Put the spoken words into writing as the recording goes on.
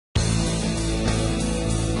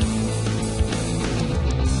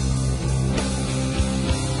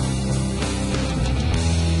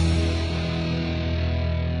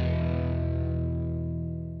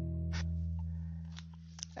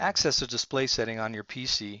Access a display setting on your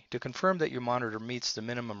PC to confirm that your monitor meets the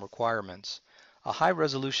minimum requirements. A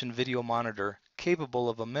high-resolution video monitor capable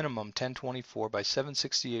of a minimum 1024 by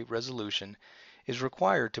 768 resolution is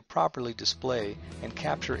required to properly display and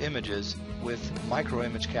capture images with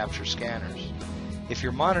micro-image capture scanners. If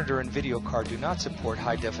your monitor and video card do not support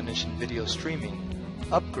high-definition video streaming,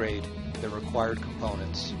 upgrade the required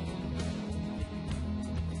components.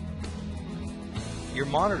 Your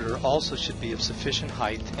monitor also should be of sufficient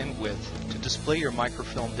height and width to display your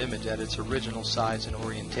microfilmed image at its original size and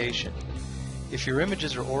orientation. If your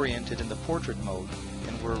images are oriented in the portrait mode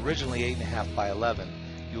and were originally 8.5 by 11,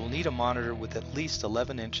 you will need a monitor with at least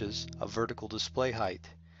 11 inches of vertical display height.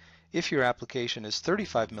 If your application is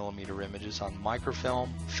 35mm images on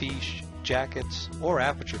microfilm, fiche, jackets, or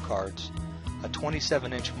aperture cards, a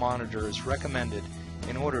 27-inch monitor is recommended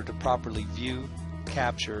in order to properly view,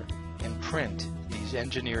 capture, and print these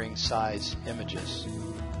engineering size images.